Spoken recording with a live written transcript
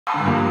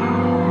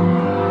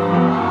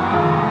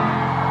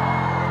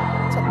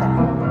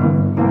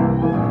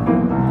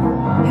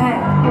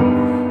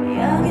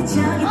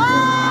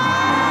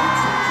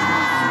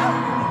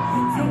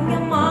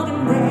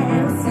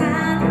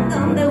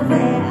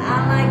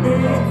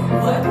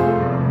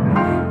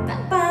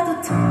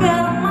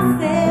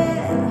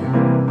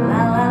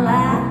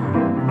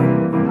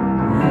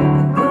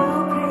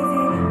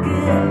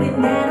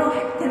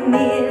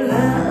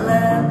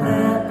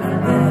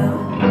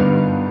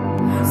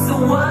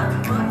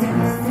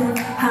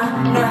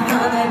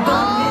하나하나의 밤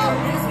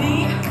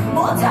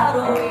뭐자로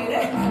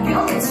이래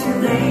별빛이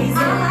lazy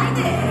I like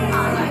this I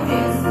like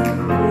this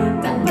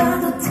딱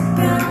봐도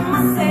특별한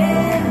맛에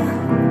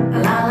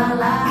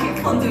라라라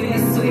Keep on doing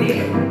it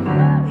sweetie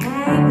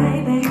Hey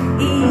baby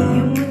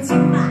이유 묻지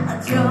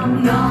말아줘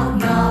No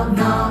no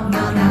no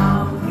no no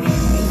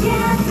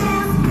Yeah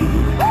that's me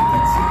다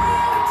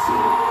차였지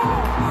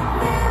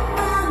내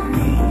맘이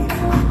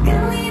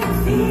끌리는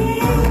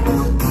feel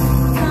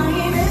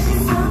당연한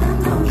시선은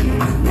don't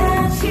care 내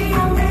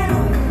취향대로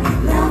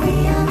Love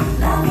you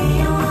love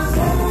you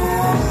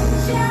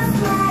just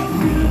like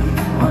me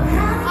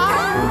원하는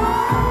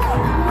대로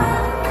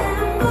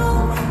맘대로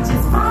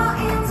just fall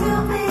into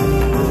me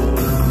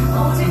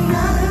오직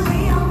나를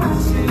위한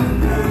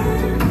맞춤을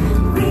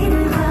Read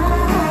it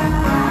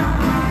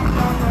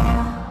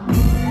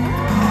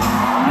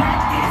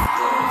Make this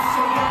cool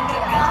소리가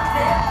가깝대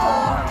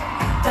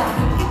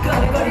따뜻히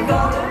거리거리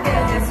걸을 때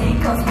Let's see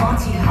cause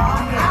먼지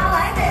hard I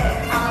like this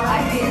I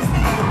like this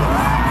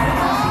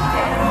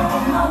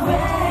on my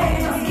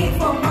way just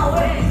keep on my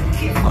way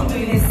keep on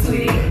doing it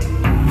sweet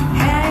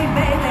Hey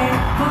baby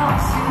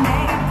혹시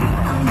내가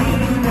필요한 일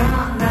No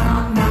no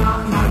no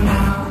no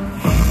no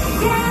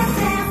Yeah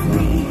that's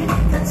me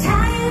더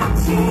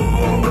자유롭지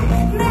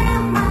내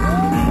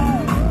맘이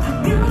확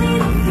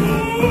끌리는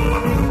feel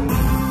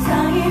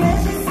당연한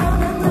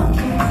시선은 don't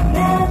care 내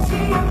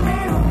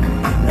취향대로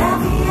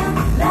Love you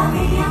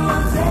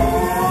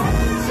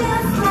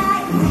just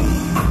like me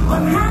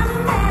원하는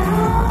대로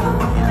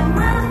맘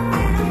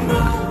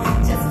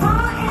Just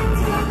fall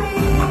into me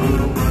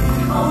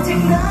오직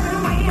너를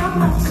위한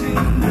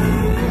맞춤을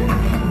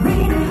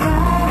Read it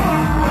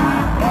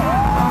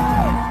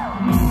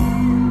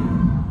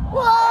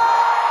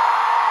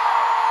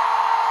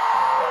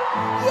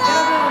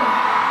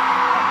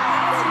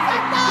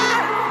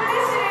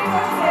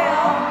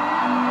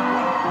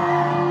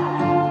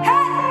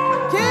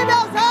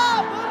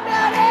김영삼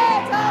문별이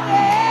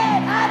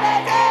정해인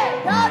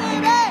아내들 별이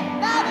왜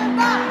나는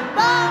밤